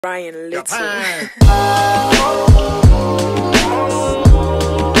Ryan Little.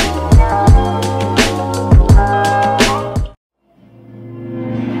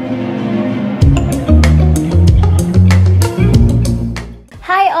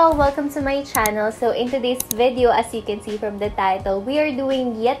 Hi all! Welcome to my channel. So in today's video, as you can see from the title, we are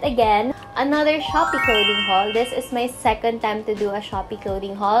doing yet again another Shopee clothing haul. This is my second time to do a Shopee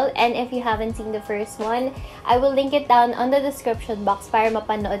clothing haul, and if you haven't seen the first one, I will link it down on the description box para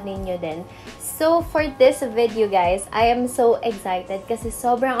mapanood ninyo din. So for this video guys, I am so excited kasi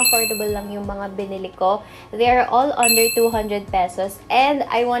sobrang affordable lang yung mga binili ko. They are all under 200 pesos and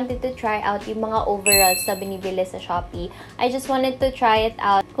I wanted to try out yung mga overalls na binibili sa Shopee. I just wanted to try it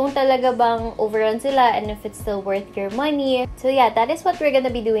out kung talaga bang overrun sila and if it's still worth your money. So yeah, that is what we're gonna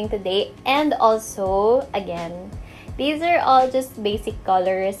be doing today. And also, again, these are all just basic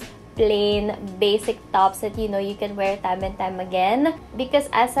colors, plain basic tops that you know you can wear time and time again, because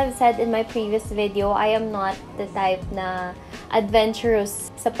as I've said in my previous video, I am not the type na adventurous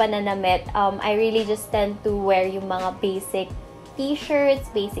sa pananamit. I really just tend to wear yung mga basic t-shirts,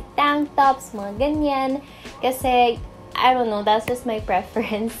 basic tank tops, mga ganyan, kasi I don't know, that's just my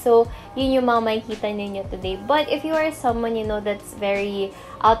preference. So, yun yung mga makikita ninyo today. But if you are someone, you know, that's very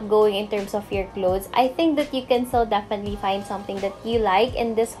outgoing in terms of your clothes, I think that you can still definitely find something that you like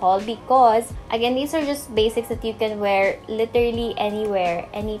in this haul because, again, these are just basics that you can wear literally anywhere,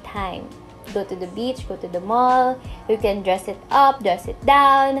 anytime. Go to the beach, go to the mall, you can dress it up, dress it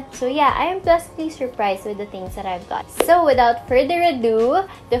down. So yeah, I am pleasantly surprised with the things that I've got. So without further ado,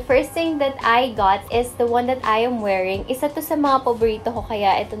 the first thing that I got is the one that I am wearing. Isa to sa mga paborito ko,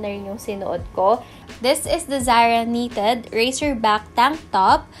 kaya ito na rin yung sinuot ko. This is the Zara Knitted Racerback Tank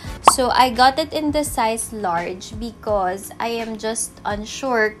Top. So I got it in the size large because I am just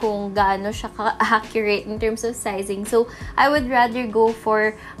unsure kung gaano siya ka-accurate in terms of sizing. So I would rather go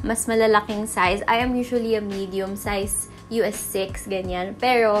for mas malalaking size. I am usually a medium size US 6, ganyan.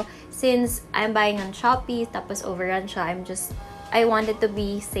 Pero since I'm buying on Shopee, tapos overrun siya, I wanted to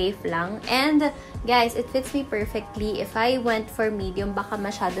be safe lang. And guys, it fits me perfectly. If I went for medium, baka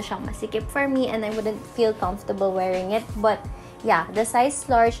masyado siyang masikip for me and I wouldn't feel comfortable wearing it. But yeah, the size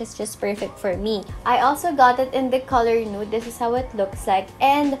large is just perfect for me. I also got it in the color nude. This is how it looks like.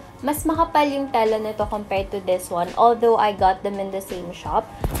 And mas makapal yung tela nito compared to this one, although I got them in the same shop.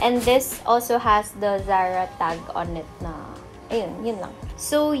 And this also has the Zara tag on it na, ayun, yun lang.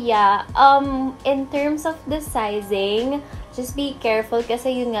 So yeah, in terms of the sizing, just be careful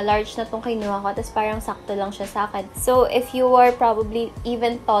kasi yun nga, large na tong kinuha ko, tapos parang sakto lang siya sa akin. So, if you are probably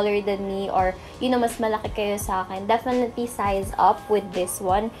even taller than me or, you know, mas malaki kayo sa akin, definitely size up with this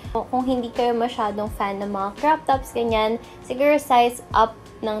one. Kung hindi kayo masyadong fan ng mga crop tops, ganyan, siguro size up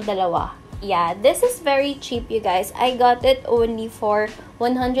ng dalawa. Yeah, this is very cheap, you guys. I got it only for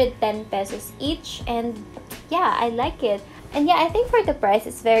 110 pesos each, and yeah, I like it. And yeah, I think for the price,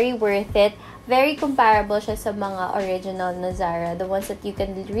 it's very worth it. Very comparable siya sa mga original na Zara, the ones that you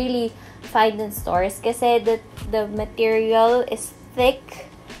can really find in stores. Kasi the material is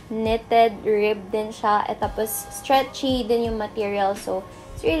thick, knitted, ribbed din siya, at tapos stretchy din yung material. So,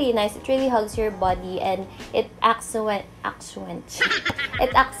 it's really nice. It really hugs your body and it it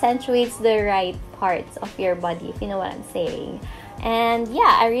accentuates the right parts of your body, if you know what I'm saying. And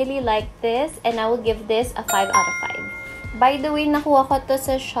yeah, I really like this and I will give this a 5 out of 5. By the way, nakuha ko to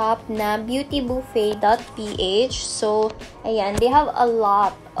sa shop na beautybuffet.ph. So, ayan, they have a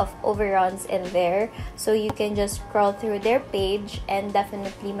lot of overruns in there. So, you can just scroll through their page and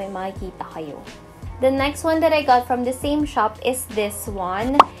definitely may makikita kayo. The next one that I got from the same shop is this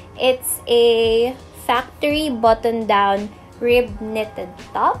one. It's a factory button-down rib knitted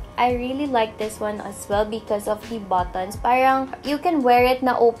top. I really like this one as well because of the buttons. Parang you can wear it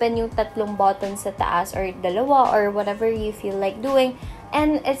na open yung tatlong buttons sa taas or dalawa or whatever you feel like doing.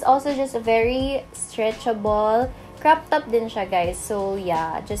 And it's also just a very stretchable crop top din siya, guys. So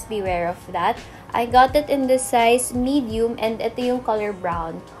yeah, just beware of that. I got it in the size medium and ito yung color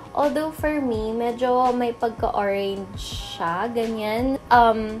brown. Although for me, medyo may pagka-orange siya, ganyan.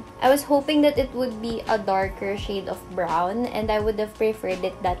 I was hoping that it would be a darker shade of brown and I would have preferred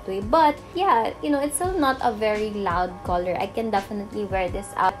it that way. But yeah, you know, it's still not a very loud color. I can definitely wear this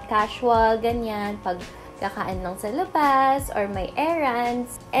out casual, ganyan, pag kakain lang sa labas or may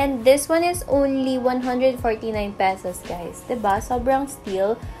errands. And this one is only 149 pesos, guys. Diba? Sobrang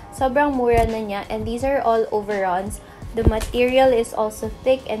steal. Sobrang mura na niya. And these are all overruns. The material is also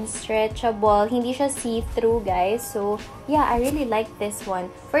thick and stretchable. Hindi siya see-through, guys. So, yeah, I really like this one.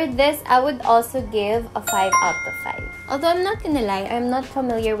 For this, I would also give a 5 out of 5. Although I'm not gonna lie, I'm not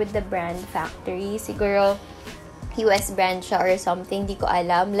familiar with the brand Factory. Siguro, US brand siya or something. Di ko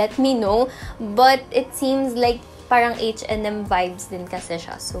alam. Let me know. But it seems like parang H&M vibes din kasi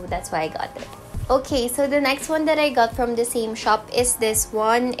siya. So, that's why I got it. Okay, so the next one that I got from the same shop is this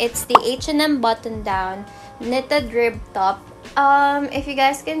one. It's the H&M button-down knitted rib top. If you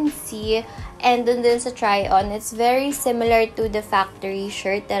guys can see, and dun sa try-on, it's very similar to the factory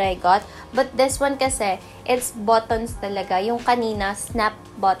shirt that I got. But this one kasi, it's buttons talaga. Yung kanina, snap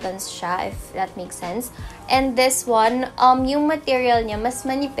buttons siya, if that makes sense. And this one, yung material niya, mas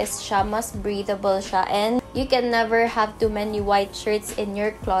manipis siya, mas breathable siya, and you can never have too many white shirts in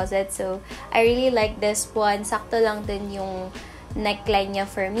your closet. So, I really like this one. Sakto lang din yung neckline niya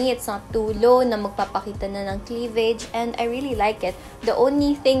for me. It's not too low na magpapakita na ng cleavage, and I really like it. The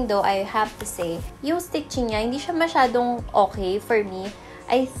only thing though, I have to say, yung stitching niya, hindi siya masyadong okay for me.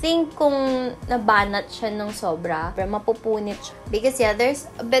 I think kung nabanat siya ng sobra, mapupunit siya. Because yeah, there's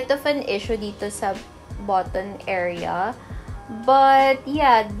a bit of an issue dito sa button area. But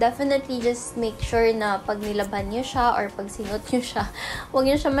yeah, definitely just make sure na pag nilaban niyo siya or pag sinot niyo siya, huwag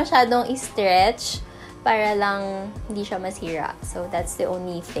niyo siya masyadong i-stretch para lang hindi siya masira. So, that's the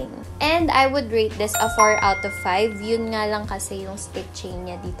only thing. And I would rate this a 4 out of 5. Yun nga lang kasi yung stitching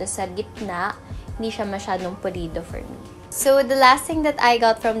niya dito sa gitna, hindi siya masyadong pulido for me. So, the last thing that I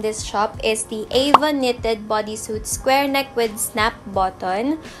got from this shop is the Ava Knitted Bodysuit Square Neck with Snap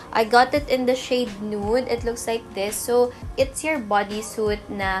Button. I got it in the shade Nude. It looks like this. So, it's your bodysuit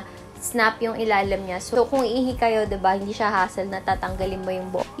na snap yung ilalim niya. So, kung ihi kayo, diba, hindi siya hassle na tatanggalin mo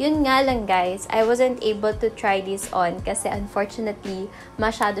yung buhok. Yun nga lang, guys, I wasn't able to try this on kasi unfortunately,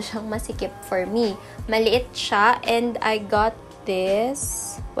 masyado siyang masikip for me. Maliit siya, and I got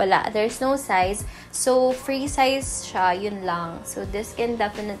this. Wala, there's no size. So, free size siya, yun lang. So, this can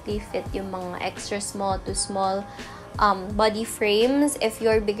definitely fit yung mga extra small to small body frames. If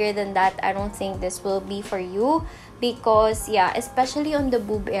you're bigger than that, I don't think this will be for you. Because, yeah, especially on the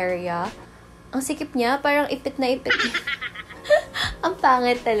boob area, ang sikip niya, parang ipit na ipit. Ang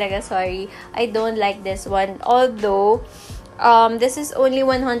pangit talaga, sorry. I don't like this one. Although, this is only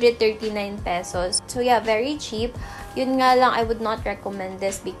 139 pesos. So, yeah, very cheap. Yun nga lang, I would not recommend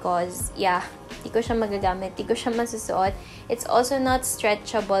this because, yeah, di ko siya magagamit, di ko siya masusuot. It's also not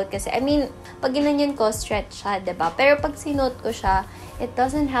stretchable kasi, I mean, pag ginanyan ko, stretch siya, diba? Pero pag sinuot ko siya, it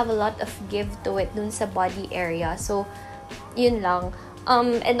doesn't have a lot of give to it dun sa body area. So, yun lang.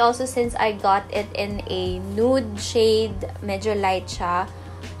 And also, since I got it in a nude shade, medyo light siya,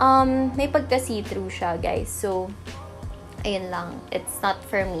 may pagka-see-through siya, guys. So, ayun lang. It's not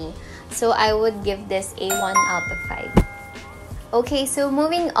for me. So, I would give this a 1 out of 5. Okay, so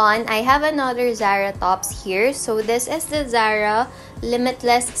moving on, I have another Zara tops here. So, this is the Zara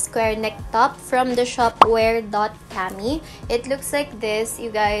Limitless Square Neck Top from the shopwear.cami. It looks like this,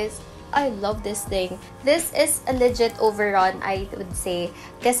 you guys. I love this thing. This is a legit overrun, I would say.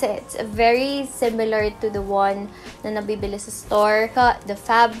 Kasi it's very similar to the one na nabibili sa store. The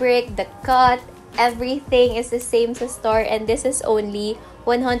fabric, the cut, everything is the same sa store, and this is only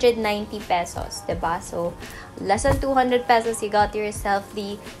 190 pesos, diba? So, less than 200 pesos, you got yourself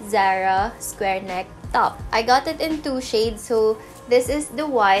the Zara square neck top. I got it in 2 shades, so this is the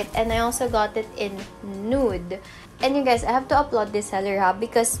white, and I also got it in nude. And you guys, I have to applaud this seller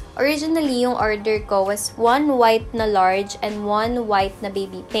because originally yung order ko was 1 white na large and 1 white na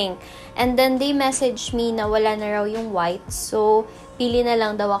baby pink. And then they messaged me na wala na raw yung white, so pili na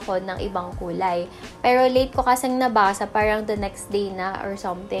lang daw ako ng ibang kulay. Pero late ko kasing nabasa, parang the next day na or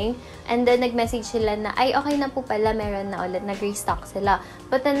something. And then nag-message sila na, ay okay na po pala, meron na ulit, nag-restock sila.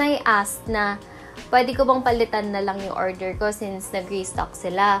 But then I asked na, pwede ko bang palitan na lang yung order ko since nag-restock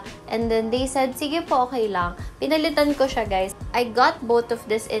sila? And then they said, sige po, okay lang. Pinalitan ko siya, guys. I got both of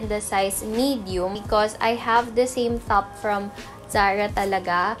this in the size medium because I have the same top from Zara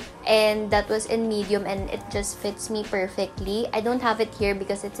talaga, and that was in medium, and it just fits me perfectly. I don't have it here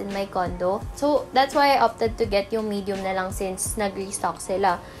because it's in my condo. So, that's why I opted to get yung medium na lang since nag-restock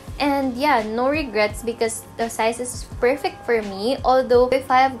sila. And yeah, no regrets because the size is perfect for me. Although, if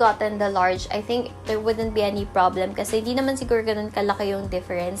I have gotten the large, I think there wouldn't be any problem kasi hindi naman siguro ganun kalaki yung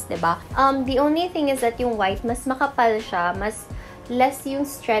difference, diba? The only thing is that yung white, mas makapal siya, mas less yung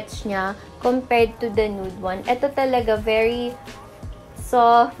stretch niya compared to the nude one. Ito talaga very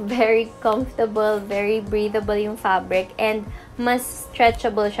soft, very comfortable, very breathable yung fabric, and mas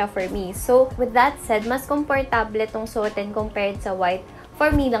stretchable siya for me. So, with that said, mas komportable itong suotin compared sa white. For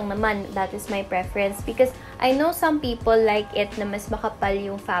me lang naman, that is my preference because I know some people like it na mas makapal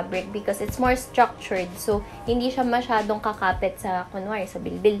yung fabric because it's more structured. So, hindi siya masyadong kakapit sa, kunwari, sa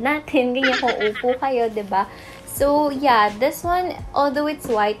bilbil natin. Ganyan kung upo kayo, diba? So, yeah, this one, although it's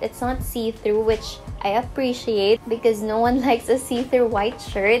white, it's not see-through, which I appreciate because no one likes a see-through white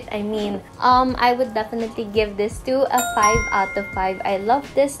shirt. I mean, I would definitely give this to a 5 out of 5. I love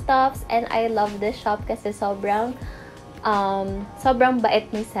this stuffs and I love this shop kasi sobrang bait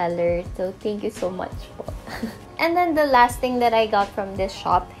ni seller. So, thank you so much po. And then the last thing that I got from this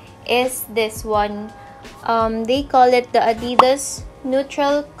shop is this one. They call it the Adidas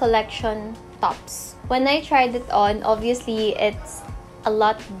Neutral Collection Tops. When I tried it on, obviously, it's a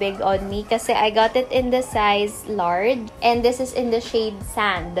lot big on me kasi I got it in the size large and this is in the shade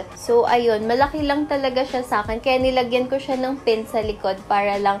sand. So, ayun, malaki lang talaga siya sa akin. Kaya nilagyan ko siya ng pin sa likod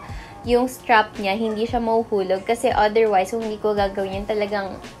para lang yung strap niya, hindi siya mahuhulog. Kasi otherwise, kung hindi ko gagawin yun,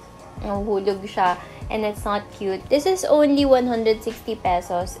 talagang mahuhulog siya and it's not cute. This is only 160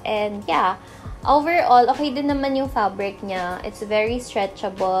 pesos and yeah, overall, okay din naman yung fabric niya. It's very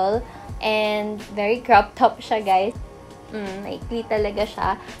stretchable and very crop top siya, guys. Maikli talaga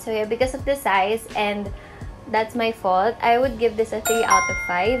siya. So yeah, because of the size and that's my fault, I would give this a 3 out of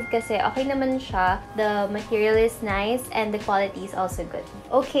 5 kasi okay naman siya. The material is nice and the quality is also good.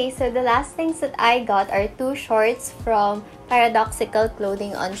 Okay, so the last things that I got are 2 shorts from Paradoxical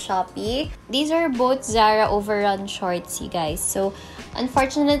Clothing on Shopee. These are both Zara Overrun shorts, you guys. So,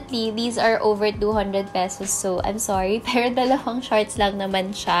 unfortunately, these are over 200 pesos. So, I'm sorry. Pero dalawang shorts lang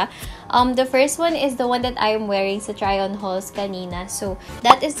naman siya. The first one is the one that I'm wearing sa try-on hauls kanina. So,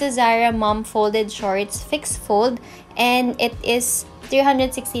 that is the Zara Mom Folded Shorts Fixed Fold. And it is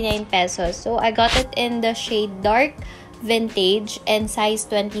 369 pesos. So, I got it in the shade Dark Vintage and size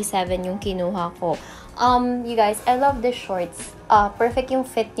 27 yung kinuha ko. You guys, I love the shorts. Perfect yung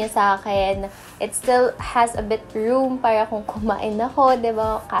fit niya sa akin. It still has a bit room para kung kumain ako,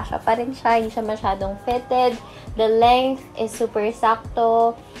 diba? Kasha pa rin siya. Hindi siya masyadong fitted. The length is super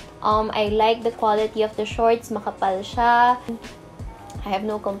sakto. I like the quality of the shorts. Makapal siya. I have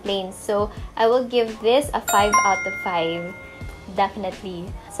no complaints. So, I will give this a 5 out of 5. Definitely.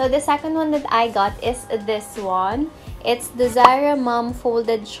 So, the second one that I got is this one. It's the Zara Mom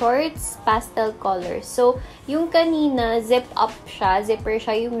Folded Shorts Pastel Color. So, yung kanina, zip up siya. Zipper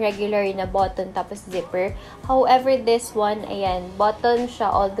siya, yung regular na button tapos zipper. However, this one, ayan, button siya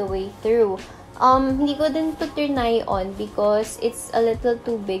all the way through. Hindi ko din to try on because it's a little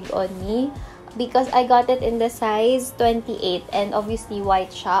too big on me. Because I got it in the size 28 and obviously white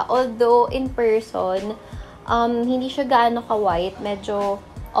siya. Although, in person, hindi siya gaano ka-white. Medyo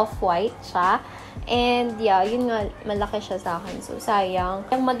off-white siya. And yeah, yun nga, malaki siya sa akin. So, sayang.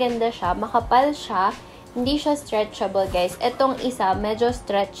 Ang maganda siya, makapal siya, hindi siya stretchable, guys. Itong isa, medyo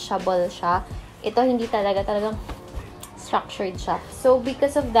stretchable siya. Ito, hindi talagang structured siya. So,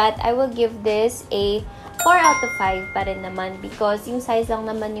 because of that, I will give this a 4 out of 5 pa rin naman because yung size lang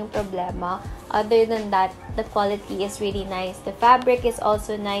naman yung problema. Other than that, the quality is really nice. The fabric is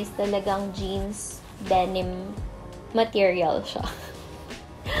also nice. Talagang jeans, denim material siya.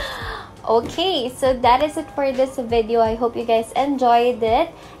 Okay, so that is it for this video. I hope you guys enjoyed it.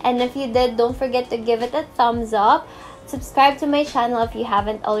 And if you did, don't forget to give it a thumbs up. Subscribe to my channel if you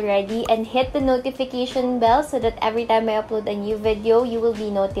haven't already. And hit the notification bell so that every time I upload a new video, you will be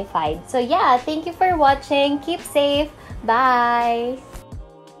notified. So yeah, thank you for watching. Keep safe. Bye!